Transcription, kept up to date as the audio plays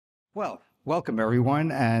Well, welcome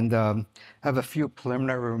everyone, and I have a few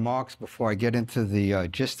preliminary remarks before I get into the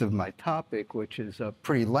gist of my topic, which is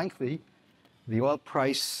pretty lengthy. The oil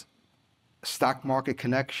price stock market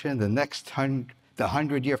connection, the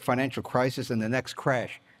 100-year financial crisis, and the next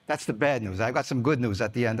crash. That's the bad news. I've got some good news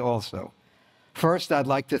at the end also. First, I'd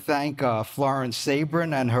like to thank Florence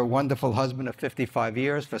Sabrin and her wonderful husband of 55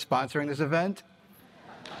 years for sponsoring this event.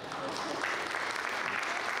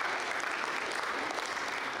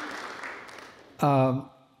 Um,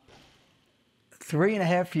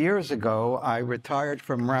 3.5 years ago, I retired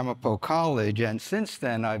from Ramapo College, and since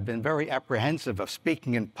then I've been very apprehensive of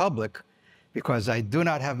speaking in public because I do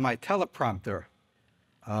not have my teleprompter.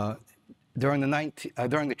 During the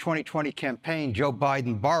 2020 campaign, Joe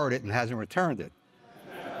Biden borrowed it and hasn't returned it.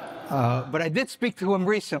 But I did speak to him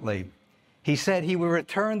recently. He said he would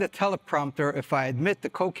return the teleprompter if I admit the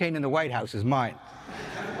cocaine in the White House is mine.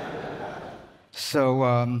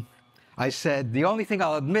 So I said, the only thing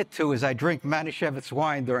I'll admit to is I drink Manischewitz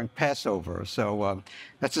wine during Passover. So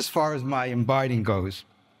that's as far as my imbibing goes.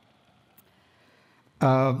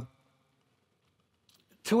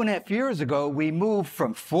 2.5 years ago, we moved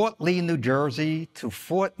from Fort Lee, New Jersey to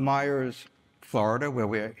Fort Myers, Florida, where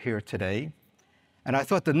we're here today. And I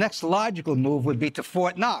thought the next logical move would be to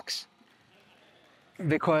Fort Knox,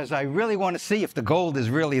 because I really want to see if the gold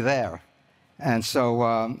is really there. And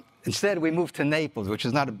so instead, we moved to Naples, which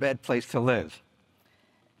is not a bad place to live.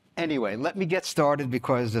 Anyway, let me get started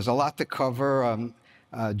because there's a lot to cover.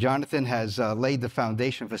 Jonathan has laid the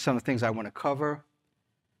foundation for some of the things I want to cover.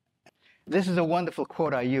 This is a wonderful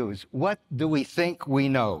quote I use. What do we think we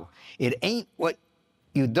know? It ain't what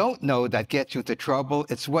you don't know that gets you into trouble.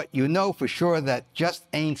 It's what you know for sure that just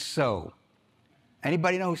ain't so.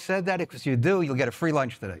 Anybody know who said that? If you do, you'll get a free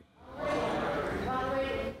lunch today.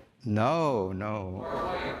 No.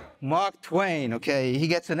 Mark Twain, okay, he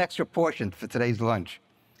gets an extra portion for today's lunch.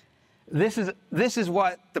 This is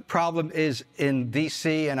what the problem is in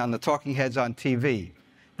D.C. and on the talking heads on TV.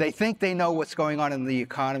 They think they know what's going on in the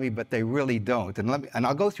economy, but they really don't. And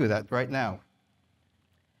I'll go through that right now.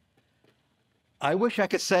 I wish I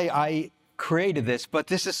could say I created this, but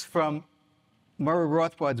this is from Murray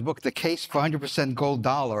Rothbard's book, The Case for 100% Gold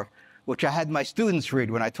Dollar, which I had my students read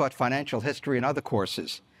when I taught financial history and other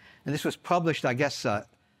courses. And this was published, I guess,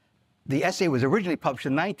 the essay was originally published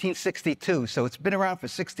in 1962, so it's been around for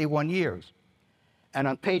 61 years. And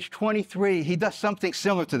on page 23, he does something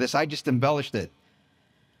similar to this. I just embellished it.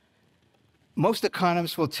 Most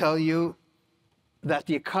economists will tell you that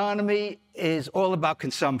the economy is all about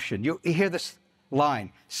consumption. You hear this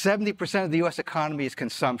line, 70% of the U.S. economy is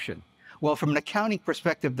consumption. Well, from an accounting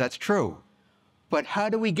perspective, that's true. But how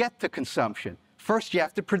do we get to consumption? First, you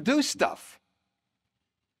have to produce stuff.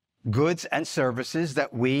 Goods and services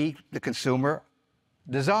that we, the consumer,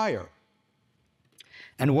 desire.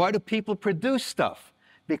 And why do people produce stuff?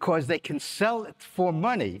 Because they can sell it for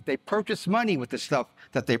money. They purchase money with the stuff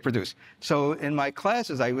that they produce. So in my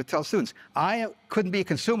classes, I would tell students, I couldn't be a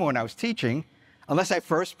consumer when I was teaching unless I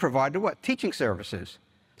first provided what? Teaching services.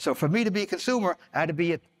 So for me to be a consumer, I had to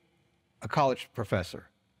be a college professor.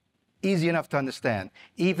 Easy enough to understand.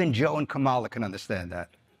 Even Joe and Kamala can understand that,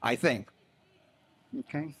 I think.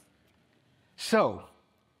 Okay? So,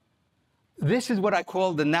 this is what I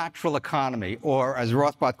call the natural economy, or as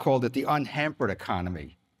Rothbard called it, the unhampered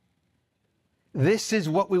economy. This is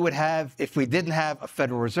what we would have if we didn't have a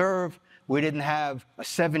Federal Reserve, we didn't have a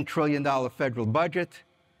 $7 trillion federal budget,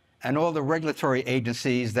 and all the regulatory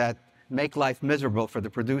agencies that make life miserable for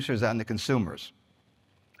the producers and the consumers.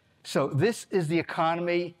 So this is the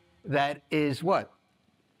economy that is what?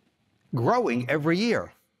 Growing every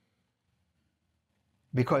year.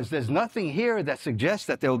 Because there's nothing here that suggests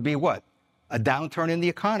that there will be what? A downturn in the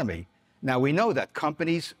economy. Now, we know that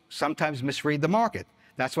companies sometimes misread the market.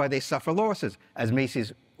 That's why they suffer losses, as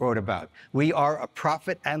Macy's wrote about. We are a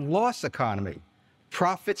profit and loss economy.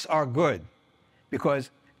 Profits are good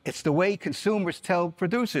because it's the way consumers tell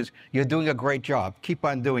producers, you're doing a great job, keep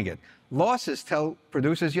on doing it. Losses tell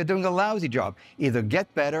producers you're doing a lousy job, either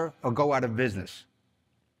get better or go out of business.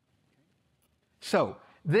 So,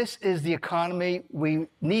 this is the economy we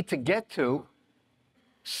need to get to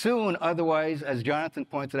soon, otherwise, as Jonathan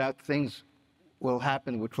pointed out, things will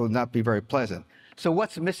happen which will not be very pleasant. So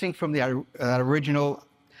what's missing from the original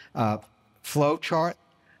flow chart?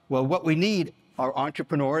 Well, what we need are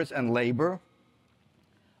entrepreneurs and labor,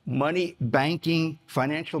 money, banking,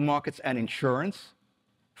 financial markets and insurance,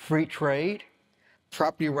 free trade,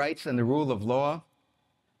 property rights and the rule of law,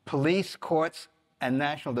 police, courts, and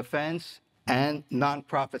national defense, and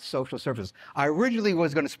nonprofit social services. I originally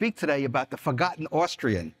was going to speak today about the forgotten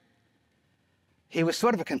Austrian. he was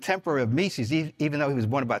sort of a contemporary of Mises, even though he was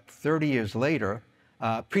born about 30 years later,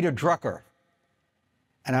 Peter Drucker.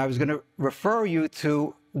 And I was going to refer you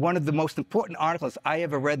to one of the most important articles I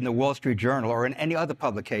ever read in the Wall Street Journal or in any other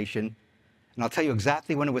publication, and I'll tell you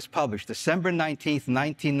exactly when it was published, December 19th,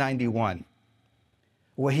 1991,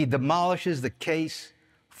 where he demolishes the case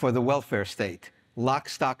for the welfare state, lock,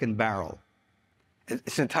 stock, and barrel.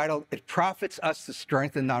 It's entitled, "It Profits Us to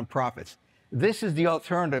Strengthen Nonprofits." This is the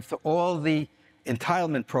alternative to all the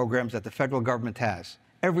entitlement programs that the federal government has,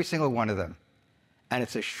 every single one of them. And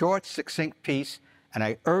it's a short, succinct piece, and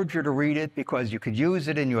I urge you to read it because you could use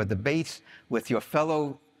it in your debates with your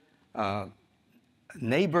fellow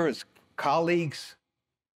neighbors, colleagues,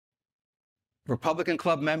 Republican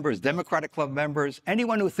club members, Democratic club members,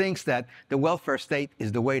 anyone who thinks that the welfare state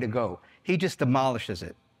is the way to go. He just demolishes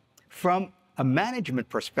it from a management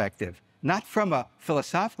perspective, not from a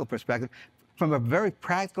philosophical perspective, from a very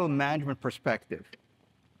practical management perspective.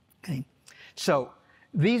 Okay. So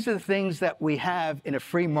these are the things that we have in a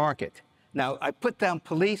free market. Now, I put down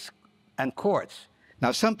police and courts.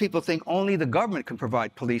 Now, some people think only the government can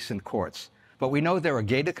provide police and courts, but we know there are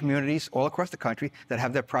gated communities all across the country that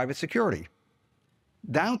have their private security.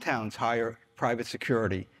 Downtowns hire private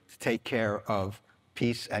security to take care of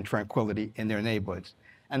peace and tranquility in their neighborhoods.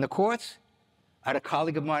 And the courts, I had a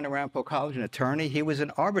colleague of mine around Polk College, an attorney. He was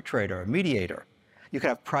an arbitrator, a mediator. You could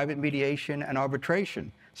have private mediation and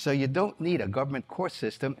arbitration. So you don't need a government court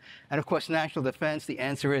system. And of course, national defense, the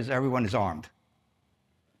answer is everyone is armed.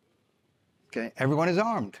 Okay, everyone is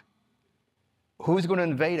armed. Who's going to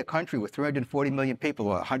invade a country with 340 million people,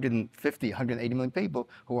 or 150, 180 million people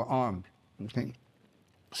who are armed? Okay.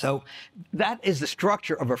 So that is the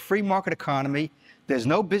structure of a free market economy. There's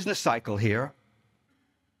no business cycle here.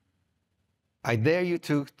 I dare you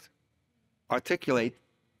to articulate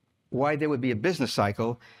why there would be a business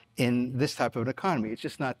cycle in this type of an economy. It's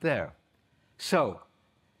just not there. So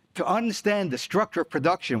to understand the structure of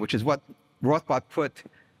production, which is what Rothbard put,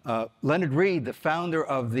 Leonard Read, the founder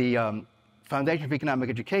of the Foundation for Economic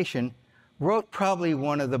Education, wrote probably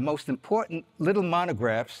one of the most important little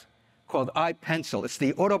monographs called I, Pencil. It's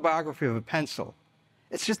the autobiography of a pencil.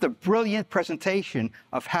 It's just a brilliant presentation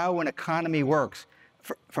of how an economy works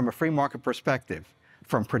from a free market perspective,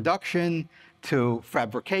 from production to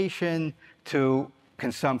fabrication to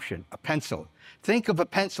consumption, a pencil. Think of a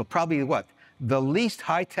pencil, probably what? The least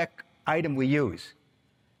high-tech item we use.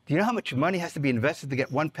 Do you know how much money has to be invested to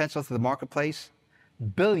get one pencil to the marketplace?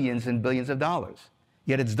 Billions and billions of dollars.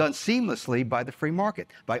 Yet it's done seamlessly by the free market,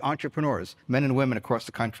 by entrepreneurs, men and women across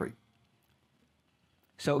the country.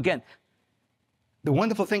 So again, the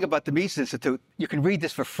wonderful thing about the Mises Institute, you can read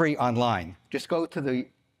this for free online. Just go to the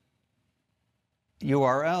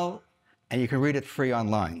URL and you can read it free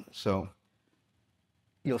online. So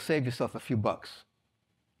you'll save yourself a few bucks.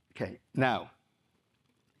 Okay, now,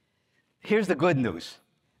 here's the good news.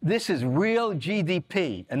 This is real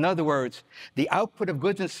GDP. In other words, the output of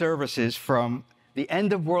goods and services from the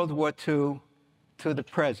end of World War II to the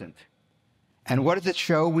present. And what does it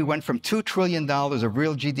show? We went from $2 trillion of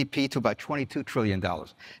real GDP to about $22 trillion.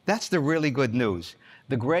 That's the really good news.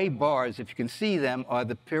 The gray bars, if you can see them, are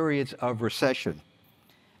the periods of recession.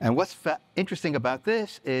 And what's interesting about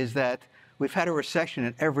this is that we've had a recession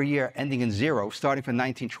in every year ending in zero, starting from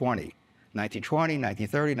 1920. 1920,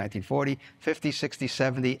 1930, 1940, 50, 60,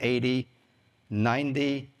 70, 80,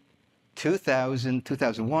 90, 2000,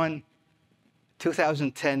 2001,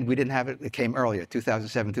 2010, we didn't have it, it came earlier,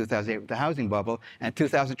 2007, 2008 with the housing bubble, and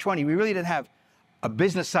 2020, we really didn't have a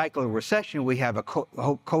business cycle or recession. We have a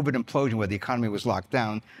COVID implosion where the economy was locked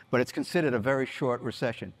down, but it's considered a very short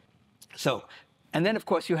recession. So, and then of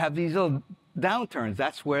course you have these little downturns.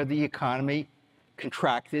 That's where the economy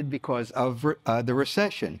contracted because of the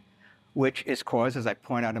recession, which is caused, as I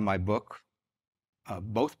point out in my book,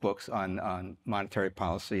 both books on monetary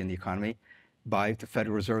policy and the economy, by the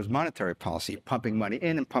Federal Reserve's monetary policy, pumping money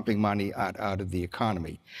in and pumping money out of the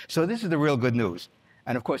economy. So this is the real good news.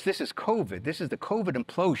 And of course, this is COVID. This is the COVID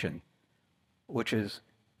implosion, which is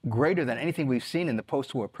greater than anything we've seen in the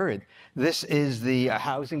post-war period. This is the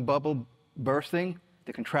housing bubble bursting,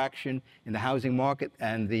 the contraction in the housing market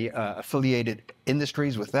and the affiliated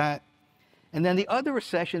industries with that. And then the other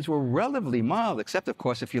recessions were relatively mild, except, of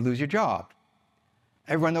course, if you lose your job.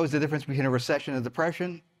 Everyone knows the difference between a recession and a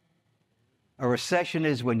depression. A recession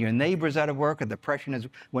is when your neighbor's out of work. A depression is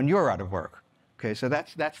when you're out of work. Okay, so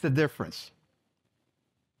that's the difference.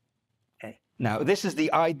 Okay. Now, this is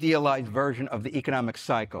the idealized version of the economic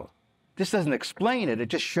cycle. This doesn't explain it. It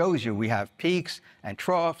just shows you we have peaks and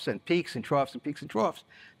troughs and peaks and troughs and peaks and troughs.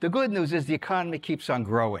 The good news is the economy keeps on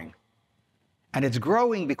growing. And it's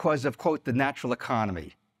growing because of, quote, the natural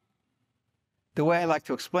economy. The way I like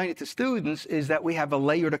to explain it to students is that we have a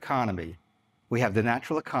layered economy. We have the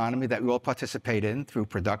natural economy that we all participate in through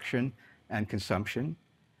production and consumption.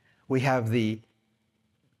 We have the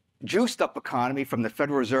juiced up economy from the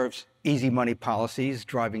Federal Reserve's easy money policies,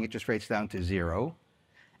 driving interest rates down to zero.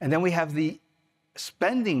 And then we have the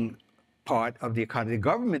spending part of the economy, the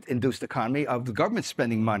government-induced economy of the government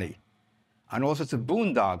spending money on all sorts of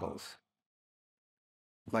boondoggles,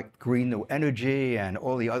 like green new energy and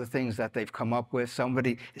all the other things that they've come up with.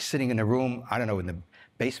 Somebody is sitting in a room, I don't know, in the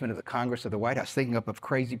basement of the Congress or the White House, thinking up of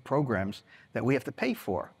crazy programs that we have to pay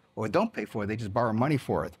for, or don't pay for, they just borrow money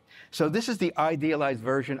for it. So this is the idealized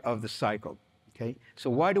version of the cycle, okay? So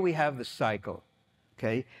why do we have the cycle,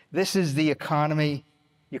 okay? This is the economy.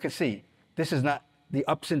 You can see, this is not the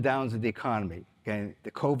ups and downs of the economy, okay?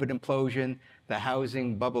 The COVID implosion, the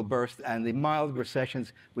housing bubble burst, and the mild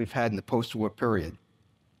recessions we've had in the post-war period.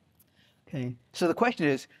 Okay. So the question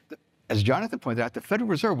is, as Jonathan pointed out, the Federal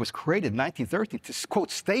Reserve was created in 1913 to, quote,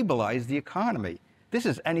 stabilize the economy. This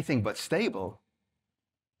is anything but stable.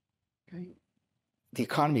 Okay. The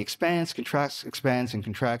economy expands, contracts, expands, and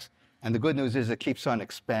contracts, and the good news is it keeps on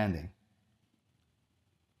expanding.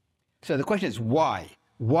 So the question is why?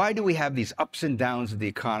 Why do we have these ups and downs of the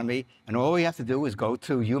economy? And all we have to do is go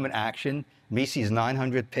to Human Action, Mises'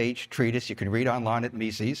 900-page treatise. You can read online at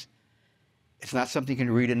Mises. It's not something you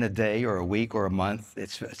can read in a day or a week or a month.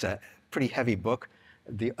 It's a pretty heavy book.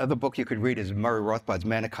 The other book you could read is Murray Rothbard's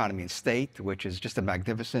Man, Economy, and State, which is just a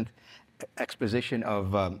magnificent exposition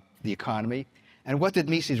of the economy. And what did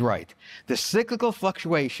Mises write? The cyclical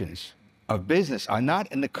fluctuations of business are not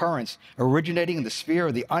an occurrence originating in the sphere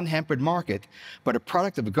of the unhampered market, but a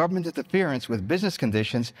product of government interference with business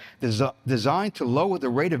conditions designed to lower the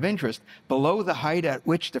rate of interest below the height at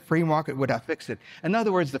which the free market would have fixed it. In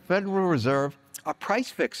other words, the Federal Reserve are price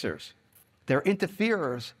fixers. They're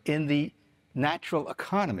interferers in the natural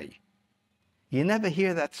economy. You never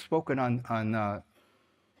hear that spoken on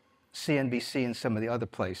CNBC and some of the other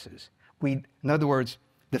places. In other words,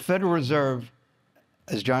 the Federal Reserve,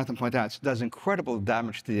 as Jonathan pointed out, does incredible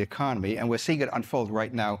damage to the economy, and we're seeing it unfold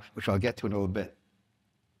right now, which I'll get to in a little bit.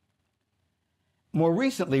 More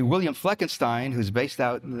recently, William Fleckenstein, who's based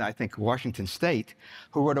out in, I think, Washington State,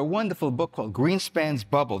 who wrote a wonderful book called Greenspan's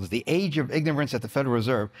Bubbles, The Age of Ignorance at the Federal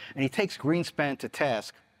Reserve, and he takes Greenspan to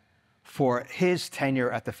task for his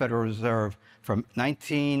tenure at the Federal Reserve from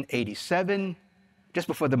 1987, just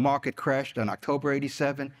before the market crashed on October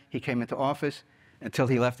 87, he came into office, until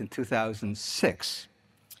he left in 2006.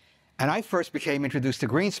 And I first became introduced to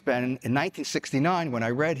Greenspan in 1969 when I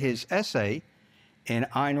read his essay in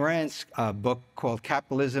Ayn Rand's book called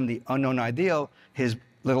Capitalism, the Unknown Ideal, his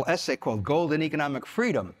little essay called Golden Economic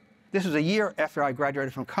Freedom. This was a year after I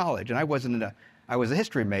graduated from college, and I was a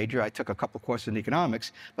history major. I took a couple courses in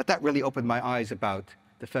economics, but that really opened my eyes about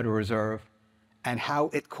the Federal Reserve and how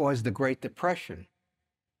it caused the Great Depression.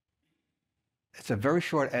 It's a very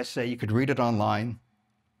short essay. You could read it online.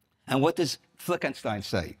 And what does Fleckenstein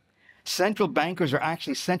say? Central bankers are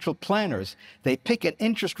actually central planners. They pick an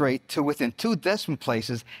interest rate to within 2 decimal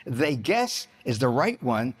places they guess is the right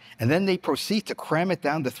one, and then they proceed to cram it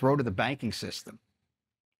down the throat of the banking system.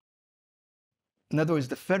 In other words,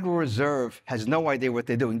 the Federal Reserve has no idea what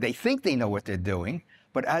they're doing. They think they know what they're doing,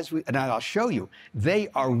 but and I'll show you, they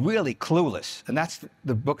are really clueless. And that's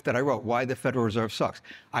the book that I wrote, Why the Federal Reserve Sucks.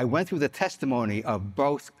 I went through the testimony of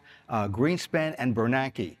both Greenspan and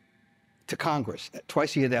Bernanke to Congress.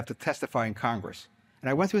 Twice a year they have to testify in Congress. And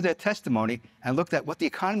I went through their testimony and looked at what the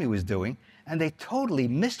economy was doing, and they totally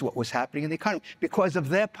missed what was happening in the economy because of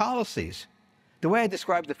their policies. The way I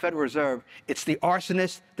describe the Federal Reserve, it's the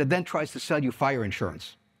arsonist that then tries to sell you fire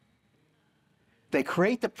insurance. They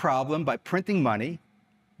create the problem by printing money.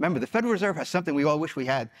 Remember, the Federal Reserve has something we all wish we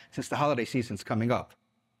had since the holiday season's coming up.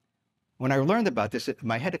 When I learned about this,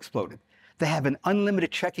 my head exploded. They have an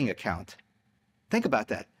unlimited checking account. Think about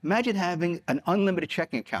that. Imagine having an unlimited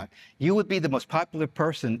checking account. You would be the most popular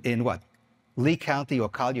person in what? Lee County or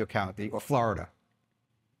Collier County or Florida.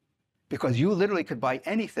 Because you literally could buy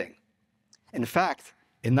anything. In fact,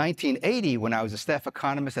 in 1980, when I was a staff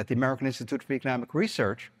economist at the American Institute for Economic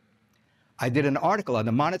Research, I did an article on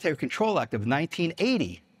the Monetary Control Act of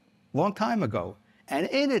 1980, a long time ago. And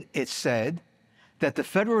in it, it said that the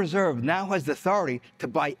Federal Reserve now has the authority to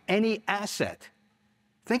buy any asset.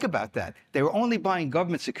 Think about that. They were only buying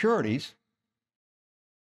government securities.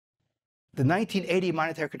 The 1980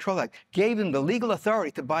 Monetary Control Act gave them the legal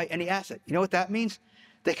authority to buy any asset. You know what that means?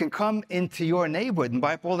 They can come into your neighborhood and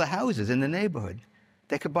buy up all the houses in the neighborhood.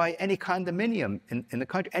 They could buy any condominium in the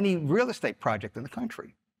country, any real estate project in the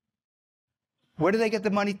country. Where do they get the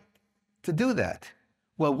money to do that?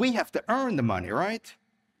 Well, we have to earn the money, right?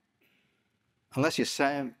 Unless you're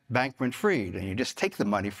Sam Bankman-Fried and you just take the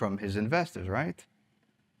money from his investors, right?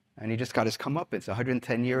 And he just got his comeuppance,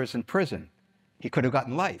 110 years in prison. He could have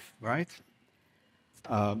gotten life, right?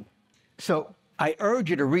 So I urge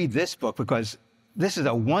you to read this book because this is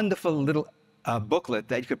a wonderful little booklet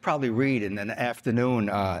that you could probably read in an afternoon.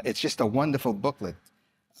 It's just a wonderful booklet,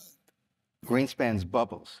 Greenspan's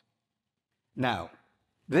Bubbles. Now,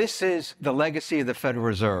 this is the legacy of the Federal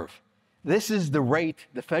Reserve. This is the rate,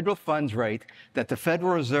 the federal funds rate, that the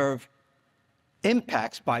Federal Reserve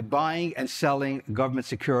impacts by buying and selling government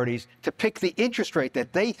securities to pick the interest rate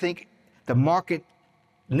that they think the market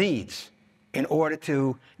needs in order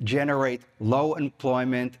to generate low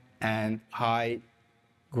employment and high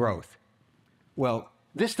growth. Well,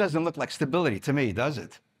 this doesn't look like stability to me, does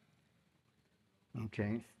it?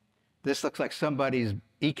 Okay. This looks like somebody's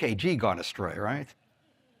EKG gone astray, right?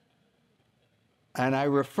 And I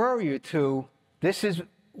refer you to, this is,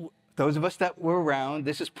 those of us that were around,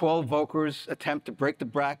 this is Paul Volcker's attempt to break the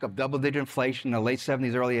back of double-digit inflation in the late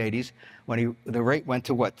 70s, early 80s, when the rate went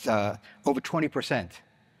to what, over 20%.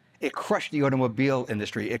 It crushed the automobile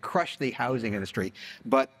industry. It crushed the housing industry.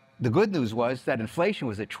 But the good news was that inflation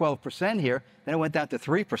was at 12% here, then it went down to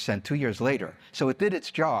 3% 2 years later. So it did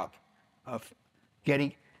its job of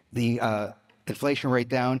getting the inflation rate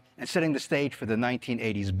down and setting the stage for the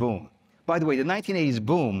 1980s boom. By the way, the 1980s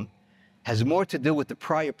boom has more to do with the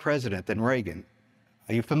prior president than Reagan.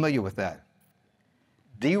 Are you familiar with that?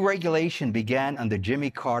 Deregulation began under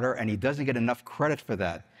Jimmy Carter, and he doesn't get enough credit for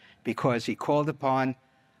that because he called upon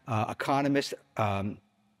economist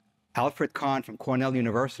Alfred Kahn from Cornell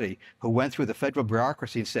University, who went through the federal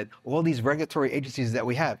bureaucracy and said, all these regulatory agencies that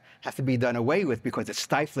we have to be done away with because it's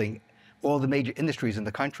stifling all the major industries in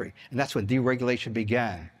the country. And that's when deregulation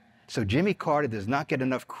began. So Jimmy Carter does not get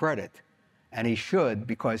enough credit, and he should,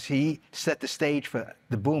 because he set the stage for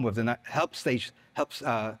the boom of the, helped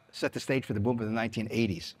set the stage for the boom of the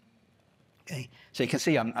 1980s. Okay? So you can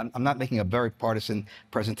see I'm not making a very partisan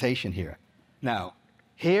presentation here. Now,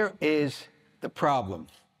 here is the problem.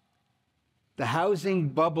 The housing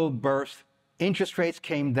bubble burst, interest rates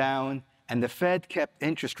came down, and the Fed kept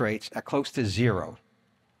interest rates at close to zero.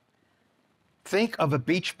 Think of a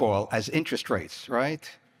beach ball as interest rates, right?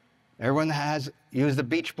 Everyone has used a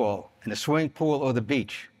beach ball in a swimming pool or the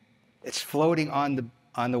beach. It's floating on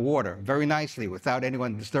the water very nicely without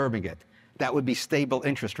anyone disturbing it. That would be stable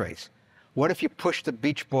interest rates. What if you push the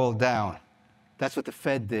beach ball down? That's what the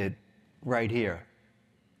Fed did right here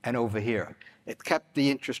and over here. It kept the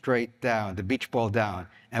interest rate down, the beach ball down.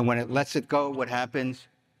 And when it lets it go, what happens?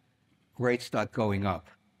 Rates start going up.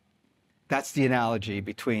 That's the analogy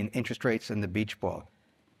between interest rates and the beach ball.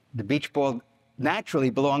 The beach ball naturally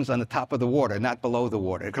belongs on the top of the water, not below the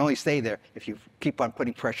water. It can only stay there if you keep on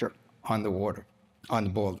putting pressure on the water, on the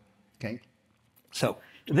ball, okay? So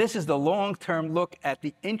this is the long-term look at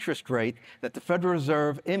the interest rate that the Federal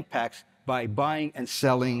Reserve impacts by buying and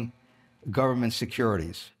selling government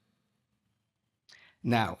securities.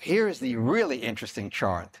 Now, here is the really interesting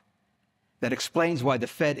chart that explains why the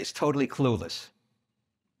Fed is totally clueless.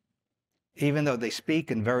 Even though they speak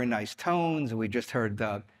in very nice tones, we just heard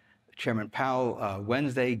Chairman Powell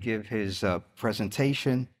Wednesday give his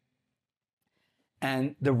presentation.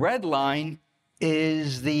 And the red line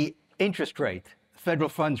is the interest rate, federal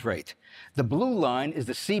funds rate. The blue line is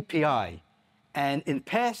the CPI. And in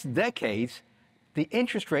past decades, the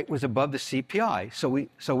interest rate was above the CPI. So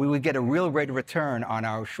we would get a real rate of return on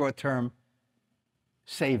our short-term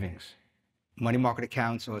savings, money market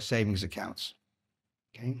accounts or savings accounts,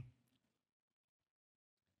 okay?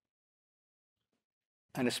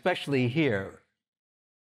 And especially here,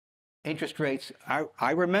 interest rates,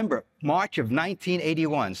 I remember March of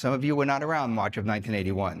 1981. Some of you were not around March of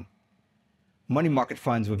 1981. Money market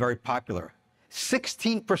funds were very popular.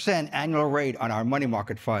 16% annual rate on our money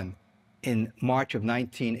market fund in March of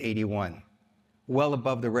 1981, well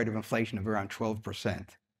above the rate of inflation of around 12%.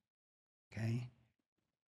 Okay?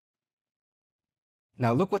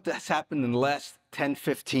 Now look what has happened in the last 10,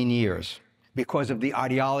 15 years because of the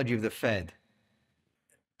ideology of the Fed.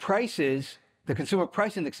 Prices, the consumer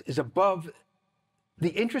price index is above the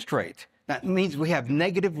interest rate. That means we have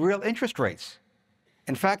negative real interest rates.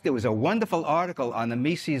 In fact, there was a wonderful article on the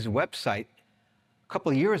Mises website a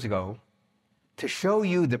couple of years ago to show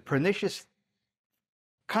you the pernicious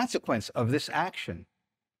consequence of this action.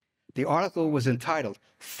 The article was entitled,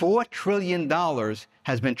 $4 trillion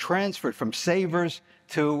has been transferred from savers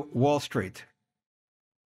to Wall Street.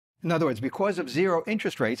 In other words, because of zero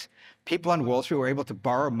interest rates, people on Wall Street were able to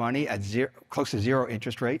borrow money at close to zero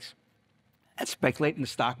interest rates. and speculate in the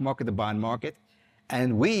stock market, the bond market.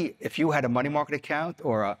 And we, if you had a money market account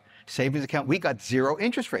or a savings account, we got 0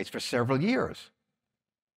 interest rates for several years.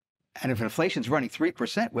 And if inflation's running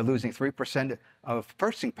 3%, we're losing 3% of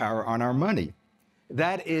purchasing power on our money.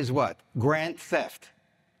 That is what? Grand theft.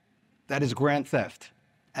 That is grand theft.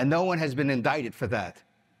 And no one has been indicted for that.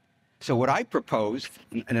 So what I proposed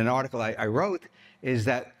in an article I wrote is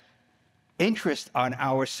that interest on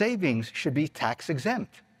our savings should be tax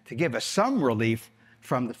exempt to give us some relief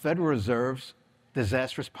from the Federal Reserve's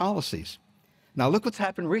disastrous policies. Now look what's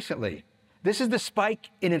happened recently. This is the spike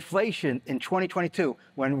in inflation in 2022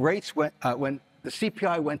 when when the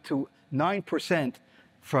CPI went to 9%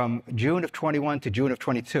 from June of 21 to June of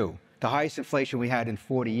 22, the highest inflation we had in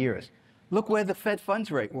 40 years. Look where the Fed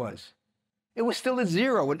funds rate was. It was still at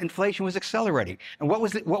 0 when inflation was accelerating. And what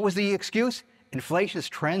was the excuse? Inflation is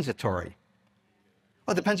transitory.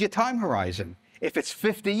 Well, it depends on your time horizon. If it's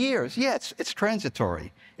 50 years, yeah, it's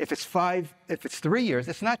transitory. If it's 3 years,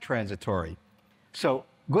 it's not transitory. So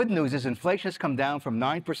good news is inflation has come down from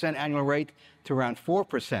 9% annual rate to around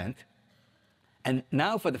 4%. And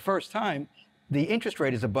now for the first time, the interest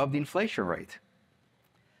rate is above the inflation rate.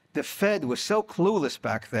 The Fed was so clueless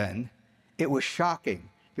back then, it was shocking.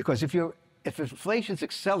 Because if inflation's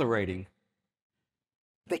accelerating,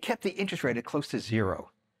 they kept the interest rate at close to 0.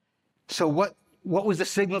 So what was the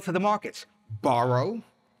signal to the markets? Borrow,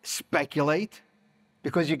 speculate,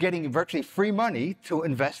 because you're getting virtually free money to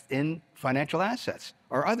invest in financial assets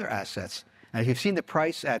or other assets. And if you've seen the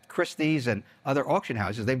price at Christie's and other auction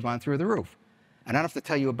houses, they've gone through the roof. And I don't have to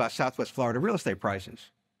tell you about Southwest Florida real estate prices.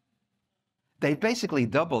 They've basically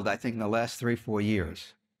doubled, I think, in the last 3-4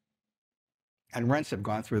 years. And rents have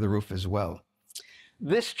gone through the roof as well.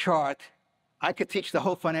 This chart, I could teach the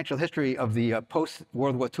whole financial history of the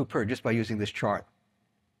post-World War II period just by using this chart.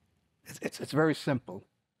 It's very simple.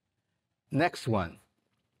 Next one.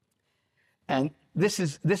 And this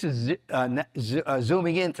is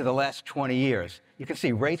zooming into the last 20 years. You can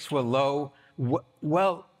see rates were low,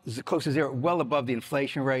 well, close to 0, well above the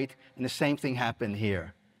inflation rate, and the same thing happened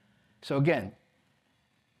here. So again,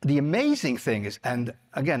 the amazing thing is, and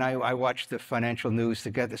again, I watch the financial news to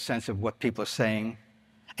get a sense of what people are saying.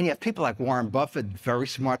 And you have people like Warren Buffett, very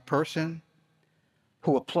smart person,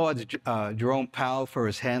 who applauds Jerome Powell for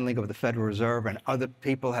his handling of the Federal Reserve, and other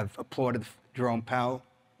people have applauded Jerome Powell.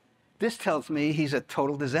 This tells me he's a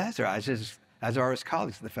total disaster, as are his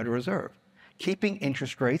colleagues at the Federal Reserve, keeping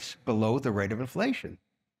interest rates below the rate of inflation.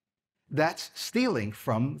 That's stealing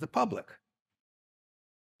from the public.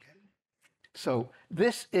 Okay. So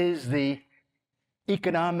this is the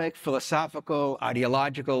economic, philosophical,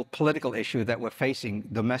 ideological, political issue that we're facing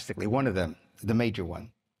domestically, one of them, the major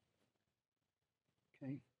one.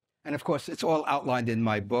 Okay. And of course, it's all outlined in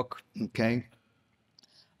my book, okay?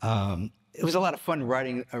 It was a lot of fun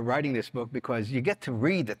writing this book because you get to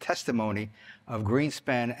read the testimony of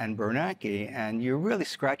Greenspan and Bernanke, and you really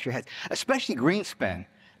scratch your head, especially Greenspan.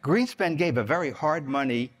 Greenspan gave a very hard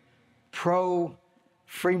money,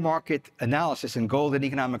 pro-free market analysis in Gold and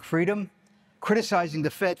Economic Freedom, criticizing the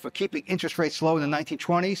Fed for keeping interest rates low in the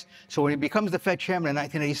 1920s. So when he becomes the Fed chairman in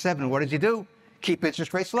 1987, what does he do? Keep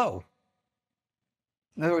interest rates low.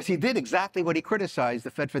 In other words, he did exactly what he criticized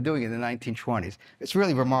the Fed for doing in the 1920s. It's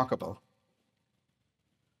really remarkable.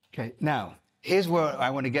 Okay, now, here's where I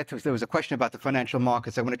want to get to. There was a question about the financial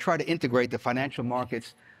markets. I want to try to integrate the financial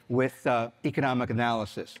markets with economic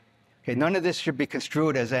analysis. Okay, none of this should be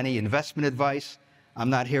construed as any investment advice. I'm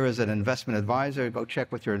not here as an investment advisor. Go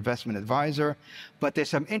check with your investment advisor. But there's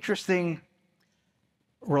some interesting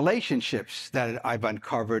relationships that I've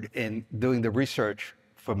uncovered in doing the research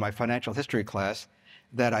for my financial history class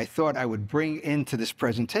that I thought I would bring into this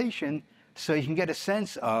presentation so you can get a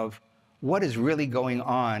sense of what is really going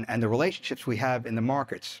on and the relationships we have in the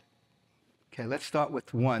markets. Okay, let's start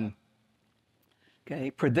with one.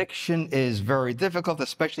 Okay, prediction is very difficult,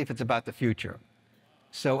 especially if it's about the future.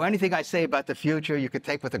 So anything I say about the future, you could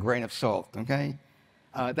take with a grain of salt, okay?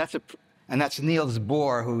 And that's Niels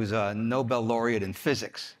Bohr, who's a Nobel laureate in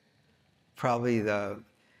physics, probably one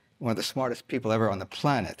of the smartest people ever on the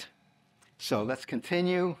planet. So let's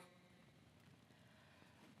continue.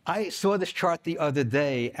 I saw this chart the other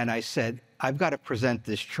day, and I said, I've got to present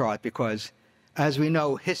this chart because, as we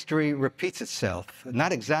know, history repeats itself.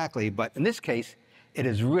 Not exactly, but in this case, it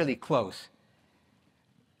is really close.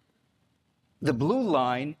 The blue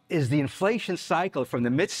line is the inflation cycle from the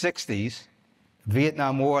mid-60s,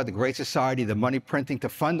 Vietnam War, the Great Society, the money printing to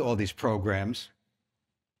fund all these programs.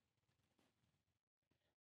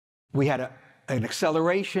 We had an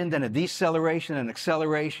acceleration, then a deceleration, an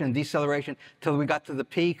acceleration, and deceleration, till we got to the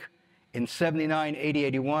peak in 79, 80,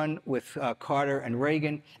 81 with Carter and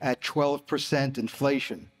Reagan at 12%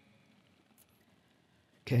 inflation.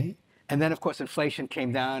 Okay? And then, of course, inflation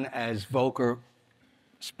came down as Volcker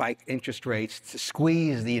spiked interest rates to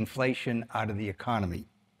squeeze the inflation out of the economy.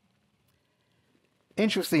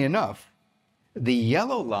 Interestingly enough, the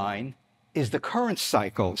yellow line is the current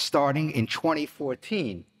cycle starting in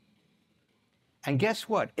 2014. And guess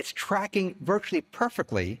what? It's tracking virtually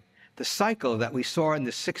perfectly the cycle that we saw in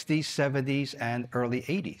the 60s, 70s, and early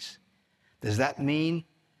 80s. Does that mean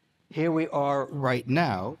here we are right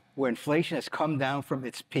now where inflation has come down from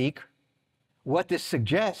its peak? What this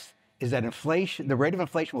suggests is that inflation, the rate of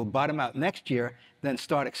inflation will bottom out next year, then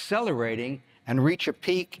start accelerating and reach a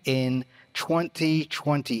peak in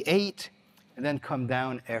 2028, and then come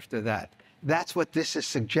down after that. That's what this is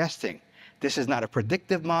suggesting. This is not a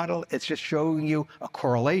predictive model. It's just showing you a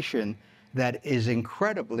correlation that is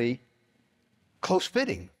incredibly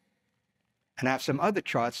close-fitting. And I have some other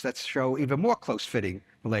charts that show even more close-fitting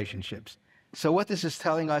relationships. So what this is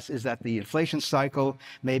telling us is that the inflation cycle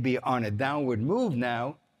may be on a downward move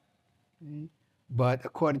now, but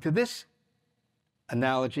according to this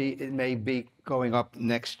analogy, it may be going up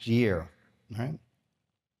next year, right?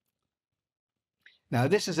 Now,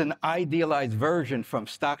 this is an idealized version from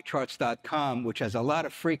stockcharts.com, which has a lot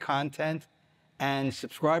of free content and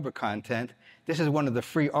subscriber content. This is one of the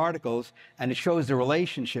free articles, and it shows the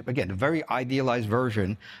relationship, again, a very idealized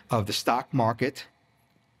version of the stock market.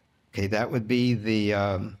 Okay, that would be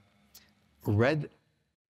the red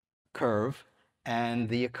curve, and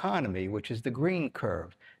the economy, which is the green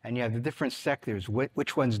curve. And you have the different sectors,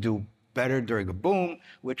 which ones do better during a boom,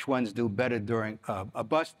 which ones do better during a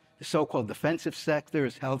bust. The so-called defensive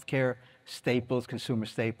sectors, healthcare, staples, consumer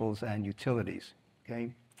staples, and utilities,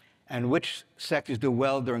 okay? And which sectors do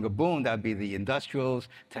well during a boom? That would be the industrials,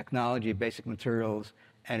 technology, basic materials,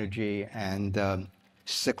 energy, and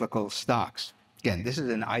cyclical stocks. Again, this is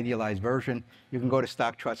an idealized version. You can go to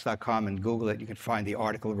stockcharts.com and Google it. You can find the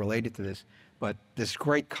article related to this. But there's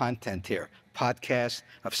great content here, podcasts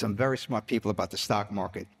of some very smart people about the stock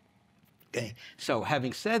market. Okay, so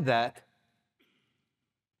having said that,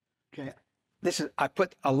 okay, I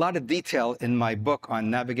put a lot of detail in my book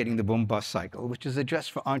on navigating the boom-bust cycle, which is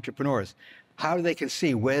addressed for entrepreneurs, how they can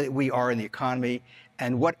see where we are in the economy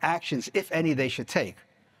and what actions, if any, they should take.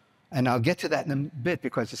 And I'll get to that in a bit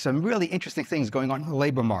because there's some really interesting things going on in the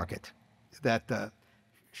labor market that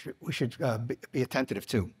we should be attentive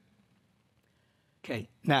to. Okay,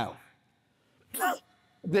 now,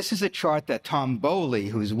 this is a chart that Tom Bowley,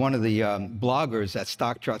 who's one of the bloggers at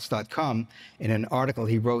stockcharts.com, in an article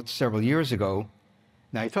he wrote several years ago.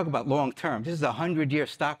 Now, you talk about long term. This is the 100-year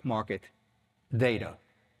stock market data,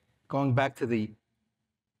 going back to the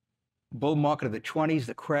bull market of the 20s,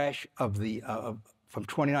 the crash of the from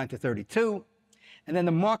 29 to 32, and then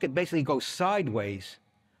the market basically goes sideways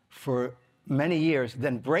for many years,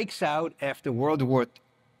 then breaks out after World War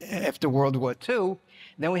II.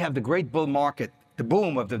 Then we have the great bull market, the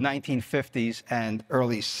boom of the 1950s and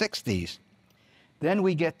early 60s. Then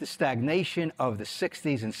we get the stagnation of the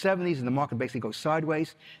 60s and 70s, and the market basically goes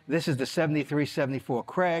sideways. This is the 73, 74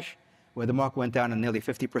 crash, where the market went down nearly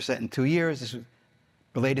 50% in 2 years. This was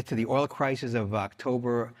related to the oil crisis of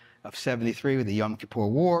October of 73 with the Yom Kippur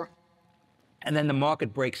War. And then the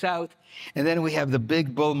market breaks out. And then we have the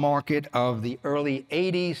big bull market of the early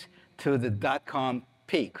 80s to the dot-com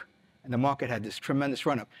peak. And the market had this tremendous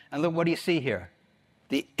run-up. And look, what do you see here?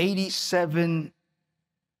 The 87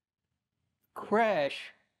 crash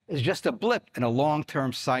is just a blip in a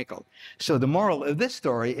long-term cycle. So the moral of this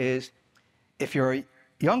story is, if you're a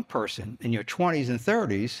young person in your 20s and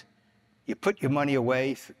 30s, you put your money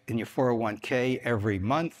away in your 401k every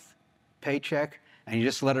month, paycheck, and you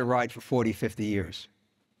just let it ride for 40, 50 years.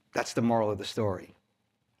 That's the moral of the story.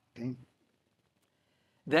 Okay?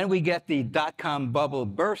 Then we get the dot-com bubble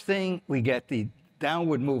bursting, we get the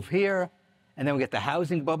downward move here, and then we get the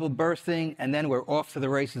housing bubble bursting, and then we're off to the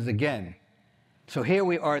races again. So here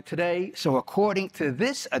we are today. So according to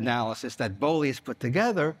this analysis that Bowley has put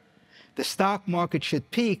together, the stock market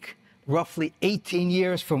should peak roughly 18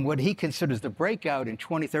 years from what he considers the breakout in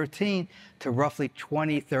 2013 to roughly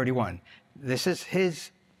 2031. This is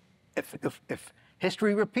his, if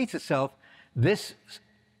history repeats itself, this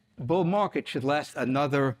bull market should last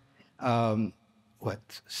another, 7,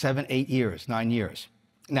 8 years, 9 years.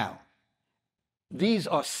 Now, these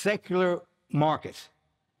are secular markets.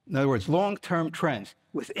 In other words, long-term trends.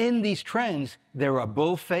 Within these trends, there are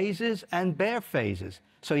bull phases and bear phases.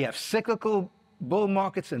 So you have cyclical bull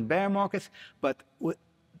markets and bear markets, but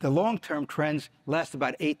the long-term trends last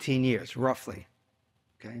about 18 years, roughly.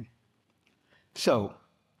 Okay? So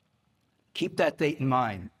Keep that date in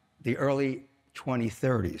mind, the early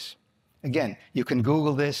 2030s. Again, you can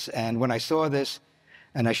Google this, and when I saw this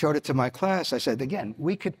and I showed it to my class, I said, again,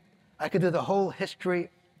 I could do the whole history,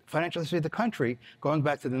 financial history of the country, going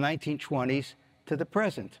back to the 1920s to the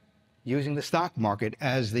present, using the stock market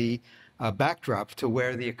as the backdrop to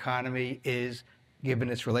where the economy is given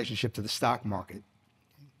its relationship to the stock market.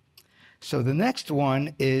 So the next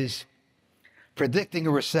one is predicting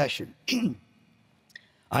a recession.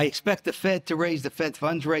 I expect the Fed to raise the Fed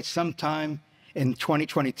funds rate sometime in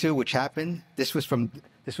 2022, which happened. This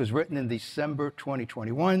was written in December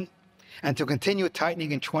 2021, and to continue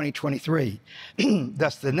tightening in 2023.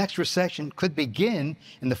 Thus, the next recession could begin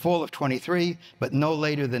in the fall of 23, but no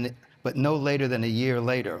later than a year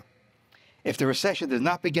later. If the recession does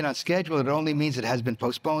not begin on schedule, it only means it has been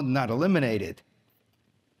postponed, not eliminated.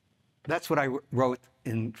 That's what I wrote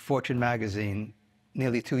in Fortune magazine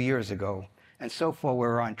nearly 2 years ago. And so far,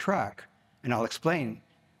 we're on track. And I'll explain.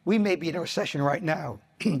 We may be in a recession right now.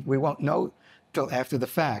 We won't know till after the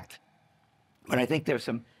fact. But I think there's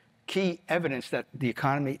some key evidence that the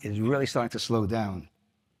economy is really starting to slow down.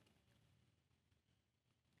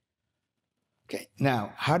 Okay,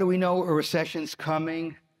 now, how do we know a recession's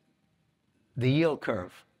coming? The yield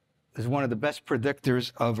curve is one of the best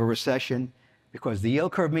predictors of a recession, because the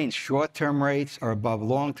yield curve means short-term rates are above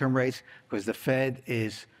long-term rates, because the Fed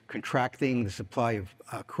is contracting the supply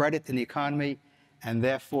of credit in the economy, and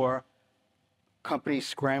therefore companies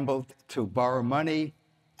scramble to borrow money,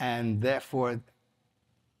 and therefore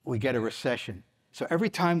we get a recession. So every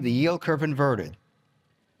time the yield curve inverted,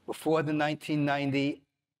 before the 1990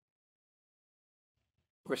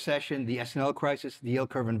 recession, the S&L crisis, the yield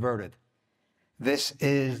curve inverted. This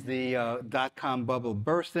is the dot-com bubble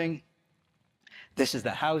bursting. This is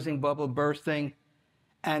the housing bubble bursting.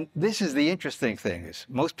 And this is the interesting thing, is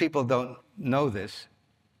most people don't know this.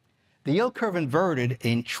 The yield curve inverted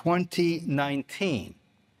in 2019.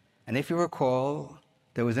 And if you recall,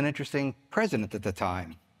 there was an interesting president at the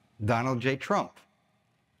time, Donald J. Trump.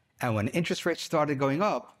 And when interest rates started going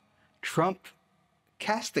up, Trump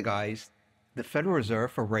castigized the Federal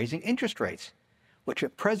Reserve for raising interest rates, which a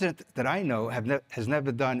president that I know has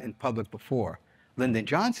never done in public before. Lyndon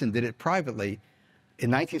Johnson did it privately in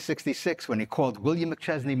 1966 when he called William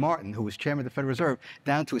McChesney Martin, who was chairman of the Federal Reserve,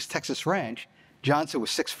 down to his Texas ranch. Johnson was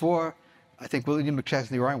 6'4". I think William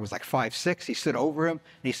McChesney Martin was like 5'6". He stood over him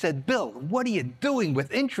and he said, "Bill, what are you doing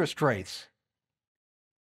with interest rates?"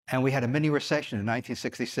 And we had a mini recession in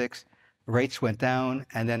 1966. Rates went down,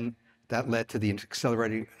 and then that led to the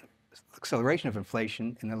acceleration of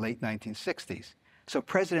inflation in the late 1960s. So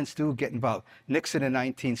presidents do get involved. Nixon in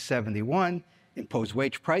 1971 imposed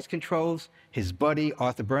wage price controls. His buddy,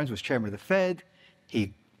 Arthur Burns, was chairman of the Fed.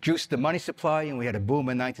 He juiced the money supply, and we had a boom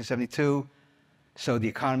in 1972. So the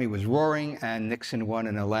economy was roaring, and Nixon won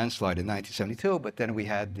in a landslide in 1972, but then we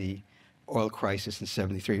had the oil crisis in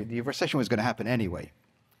 73. The recession was going to happen anyway.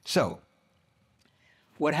 So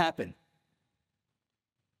what happened?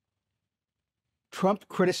 Trump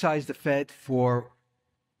criticized the Fed for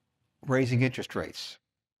raising interest rates,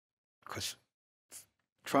 because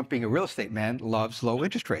Trump, being a real estate man, loves low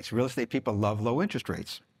interest rates. Real estate people love low interest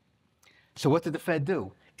rates. So what did the Fed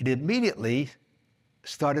do? It immediately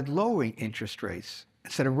started lowering interest rates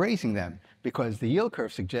instead of raising them, because the yield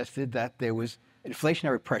curve suggested that there was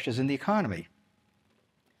inflationary pressures in the economy.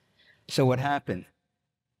 So what happened?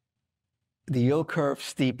 The yield curve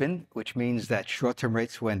steepened, which means that short-term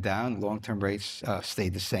rates went down, long-term rates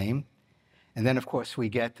stayed the same. And then, of course, we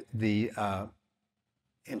get the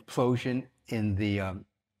implosion in the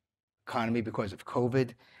economy because of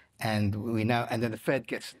COVID, and then the Fed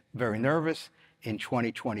gets very nervous in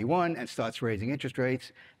 2021 and starts raising interest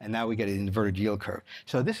rates, and now we get an inverted yield curve.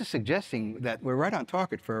 So this is suggesting that we're right on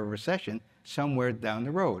target for a recession somewhere down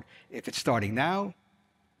the road, if it's starting now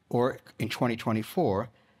or in 2024.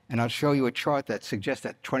 And I'll show you a chart that suggests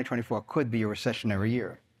that 2024 could be a recessionary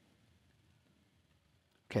year.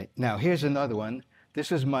 Okay, now here's another one.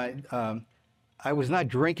 This is my, I was not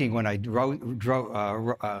drinking when I drew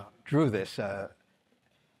this.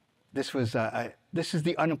 This is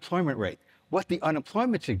the unemployment rate. What the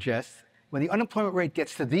unemployment suggests, when the unemployment rate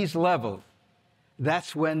gets to these levels,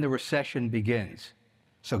 that's when the recession begins.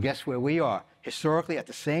 So guess where we are? Historically at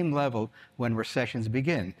the same level when recessions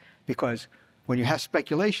begin. Because when you have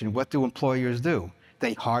speculation, what do employers do?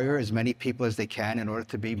 They hire as many people as they can in order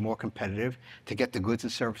to be more competitive, to get the goods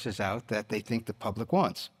and services out that they think the public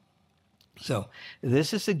wants. So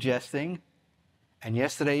this is suggesting, and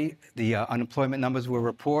yesterday the unemployment numbers were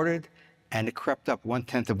reported, and it crept up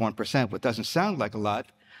 0.1%, what doesn't sound like a lot,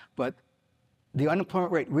 but the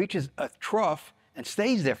unemployment rate reaches a trough and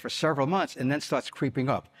stays there for several months and then starts creeping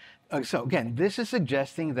up. So again, this is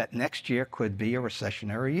suggesting that next year could be a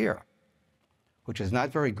recessionary year, which is not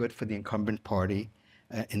very good for the incumbent party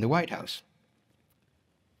in the White House.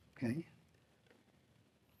 Okay.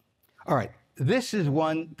 All right, this is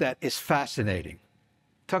one that is fascinating.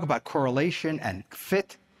 Talk about correlation and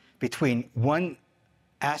fit between one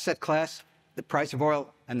asset class, the price of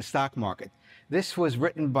oil, and the stock market. This was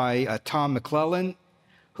written by Tom McClellan,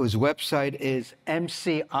 whose website is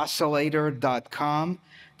mcoscillator.com.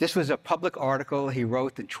 This was a public article he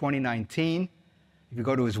wrote in 2019. If you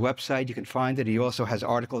go to his website, you can find it. He also has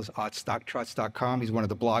articles at stockcharts.com. He's one of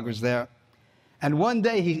the bloggers there. And one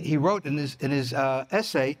day he wrote in his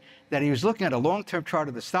essay that he was looking at a long-term chart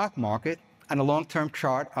of the stock market and a long-term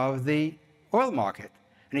chart of the oil market.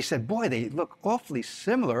 And he said, boy, they look awfully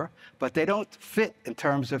similar, but they don't fit in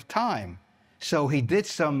terms of time. So he did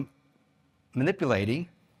some manipulating,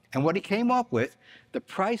 and what he came up with, the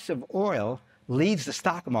price of oil leads the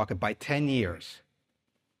stock market by 10 years.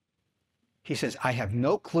 He says, I have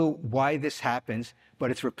no clue why this happens, but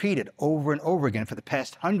it's repeated over and over again for the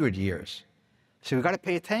past 100 years. So we've got to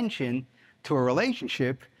pay attention to a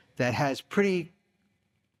relationship that has pretty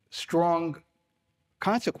strong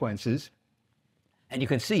consequences. And you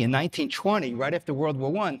can see in 1920, right after World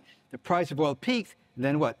War I, the price of oil peaked. And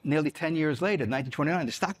then what? Nearly 10 years later, 1929,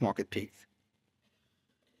 the stock market peaked.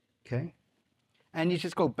 Okay? And you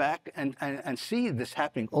just go back and see this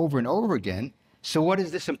happening over and over again. So what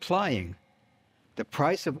is this implying? The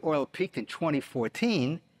price of oil peaked in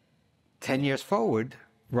 2014. 10 years forward,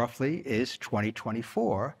 roughly, is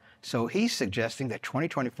 2024. So he's suggesting that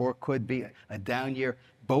 2024 could be a down year,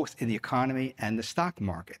 both in the economy and the stock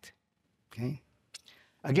market. Okay?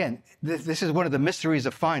 Again, this is one of the mysteries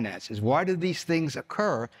of finance, is why do these things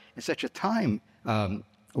occur in such a time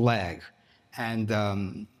lag?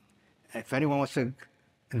 And if anyone wants to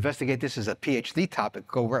investigate this as a PhD topic,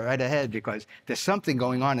 go right ahead, because there's something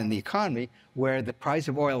going on in the economy where the price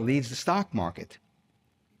of oil leads the stock market.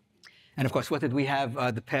 And of course, what did we have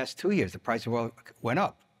the past 2 years? The price of oil went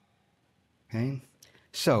up. Okay?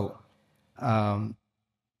 So,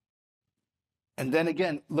 and then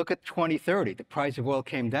again, look at 2030. The price of oil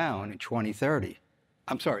came down in 2030.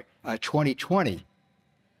 I'm sorry, 2020.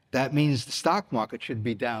 That means the stock market should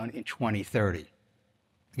be down in 2030.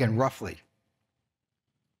 Again, roughly.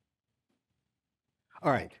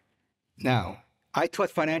 All right. Now, I taught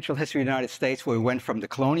financial history in the United States, where we went from the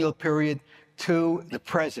colonial period to the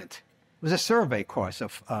present. It was a survey course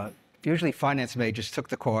of, usually finance majors took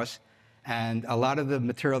the course, and a lot of the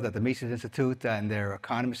material that the Mises Institute and their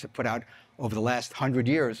economists have put out over the last 100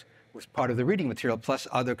 years was part of the reading material, plus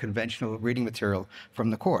other conventional reading material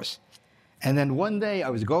from the course. And then one day I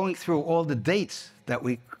was going through all the dates that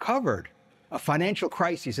we covered of financial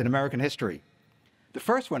crises in American history. The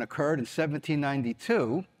first one occurred in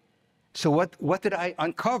 1792. So what did I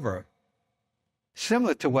uncover?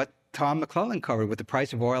 Similar to what Tom McClellan covered with the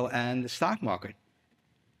price of oil and the stock market.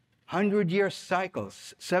 100-year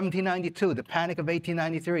cycles, 1792, the Panic of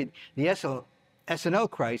 1893, the S&L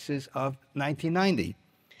crisis of 1990.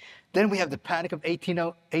 Then we have the Panic of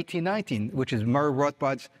 1819, which is Murray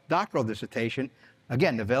Rothbard's doctoral dissertation,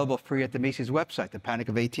 again, available free at the Mises website, the Panic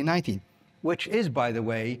of 1819, which is, by the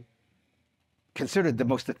way, considered the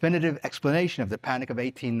most definitive explanation of the Panic of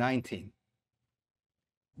 1819.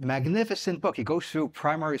 Magnificent book. He goes through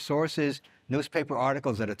primary sources, newspaper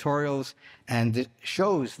articles, editorials, and it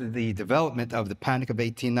shows the development of the Panic of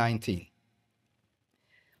 1819.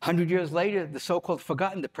 100 years later, the so-called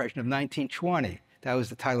Forgotten Depression of 1920. That was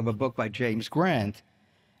the title of a book by James Grant.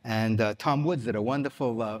 And Tom Woods did a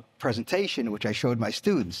wonderful presentation, which I showed my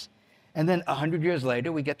students. And then 100 years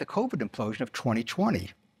later, we get the COVID implosion of 2020.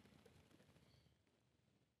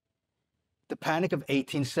 The Panic of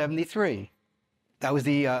 1873. That was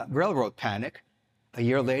the railroad panic. A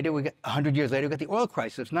year later, 100 years later, we got the oil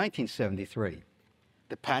crisis of 1973.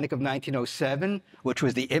 The Panic of 1907, which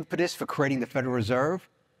was the impetus for creating the Federal Reserve.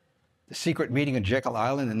 The secret meeting on Jekyll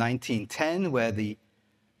Island in 1910, where the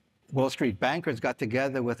Wall Street bankers got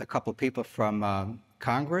together with a couple of people from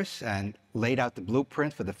Congress and laid out the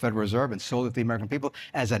blueprint for the Federal Reserve and sold it to the American people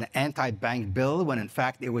as an anti-bank bill, when in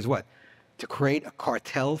fact it was what? To create a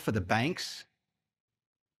cartel for the banks,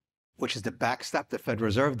 which is to backstop the Federal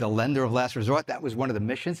Reserve, the lender of last resort. That was one of the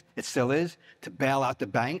missions. It still is, to bail out the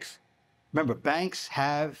banks. Remember, banks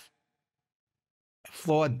have a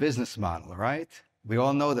flawed business model, right? We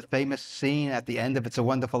all know the famous scene at the end of It's a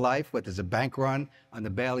Wonderful Life, where there's a bank run on the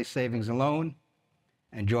Bailey Savings and Loan.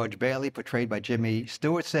 And George Bailey, portrayed by Jimmy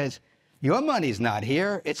Stewart, says, your money's not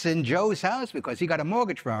here. It's in Joe's house because he got a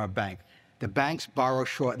mortgage from our bank. The banks borrow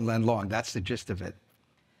short and lend long. That's the gist of it.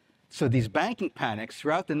 So these banking panics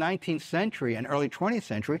throughout the 19th century and early 20th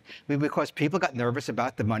century were because people got nervous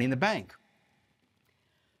about the money in the bank.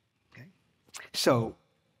 Okay? So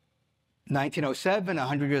 1907,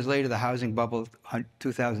 100 years later, the housing bubble,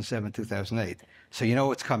 2007, 2008. So you know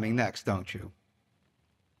what's coming next, don't you?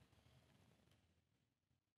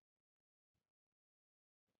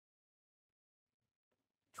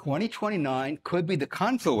 $2029 could be the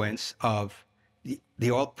confluence of the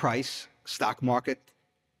oil price, stock market,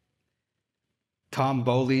 Tom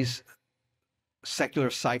Bowley's secular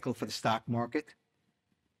cycle for the stock market,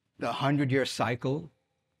 the 100-year cycle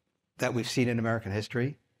that we've seen in American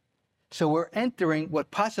history. So we're entering what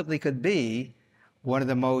possibly could be one of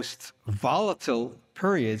the most volatile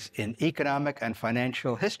periods in economic and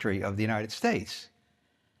financial history of the United States.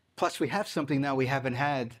 Plus, we have something now we haven't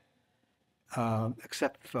had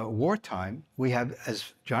except for wartime. We have,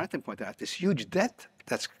 as Jonathan pointed out, this huge debt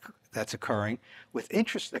that's occurring with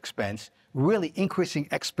interest expense really increasing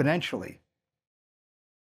exponentially.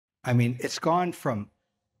 I mean, it's gone from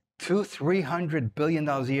 $200–300 billion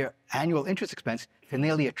a year annual interest expense to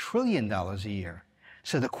nearly $1 trillion a year.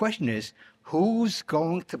 So the question is, who's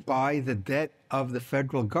going to buy the debt of the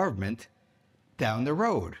federal government down the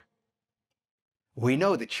road? We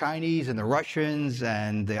know the Chinese and the Russians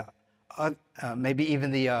and the maybe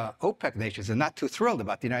even the OPEC nations are not too thrilled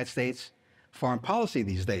about the United States foreign policy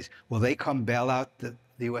these days. Will they come bail out the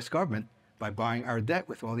U.S. government by buying our debt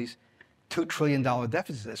with all these $2 trillion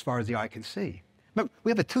deficits as far as the eye can see? Remember,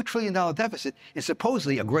 we have a $2 trillion deficit in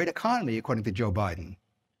supposedly a great economy, according to Joe Biden.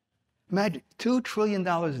 Imagine, $2 trillion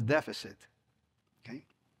deficit. Okay?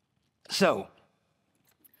 So,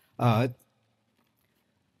 I'm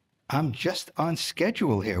just on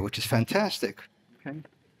schedule here, which is fantastic. Okay?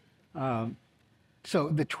 So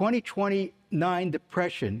the 2029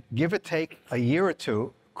 depression, give or take a year or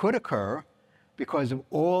two, could occur because of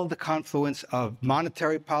all the confluence of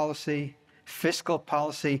monetary policy, fiscal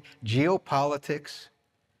policy, geopolitics.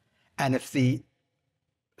 And if the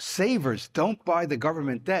savers don't buy the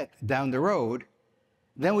government debt down the road,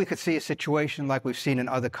 then we could see a situation like we've seen in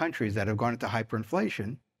other countries that have gone into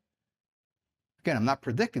hyperinflation. Again, I'm not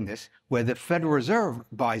predicting this, where the Federal Reserve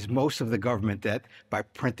buys most of the government debt by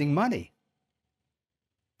printing money.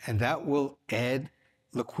 And that will add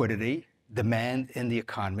liquidity, demand in the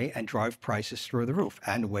economy, and drive prices through the roof,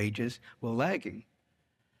 and wages will lagging.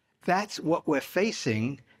 That's what we're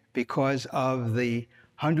facing because of the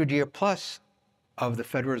 100-year plus of the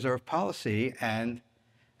Federal Reserve policy, and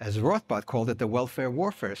as Rothbard called it, the welfare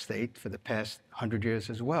warfare state for the past 100 years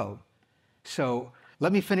as well. So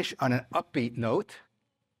let me finish on an upbeat note.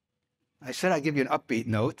 I said I'd give you an upbeat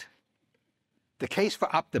note. The case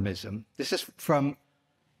for optimism. This is from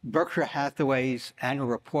Berkshire Hathaway's annual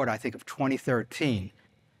report, I think, of 2013,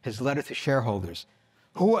 his letter to shareholders.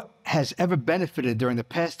 Who has ever benefited during the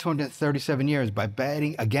past 237 years by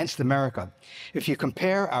betting against America? If you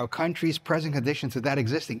compare our country's present condition to that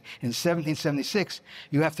existing in 1776,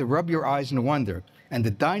 you have to rub your eyes and wonder. And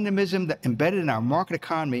the dynamism that embedded in our market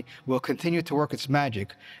economy will continue to work its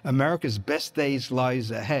magic. America's best days lie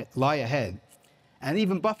ahead. And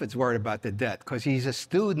even Buffett's worried about the debt because he's a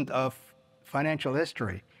student of financial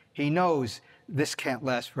history. He knows this can't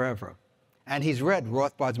last forever. And he's read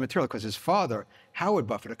Rothbard's material because his father, Howard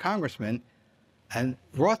Buffett, a congressman, and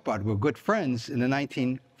Rothbard were good friends in the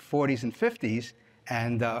 1940s and 50s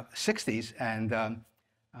and 60s. And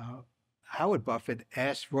Howard Buffett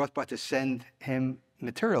asked Rothbard to send him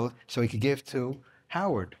material so he could give to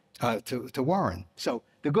Howard, to Warren. So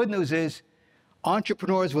the good news is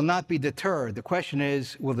entrepreneurs will not be deterred. The question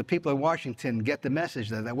is, will the people in Washington get the message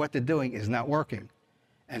that what they're doing is not working?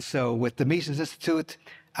 And so with the Mises Institute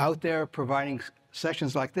out there providing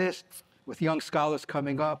sessions like this, with young scholars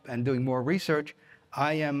coming up and doing more research,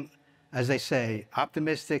 I am, as they say,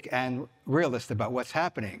 optimistic and realist about what's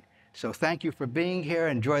happening. So thank you for being here.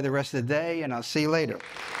 Enjoy the rest of the day, and I'll see you later.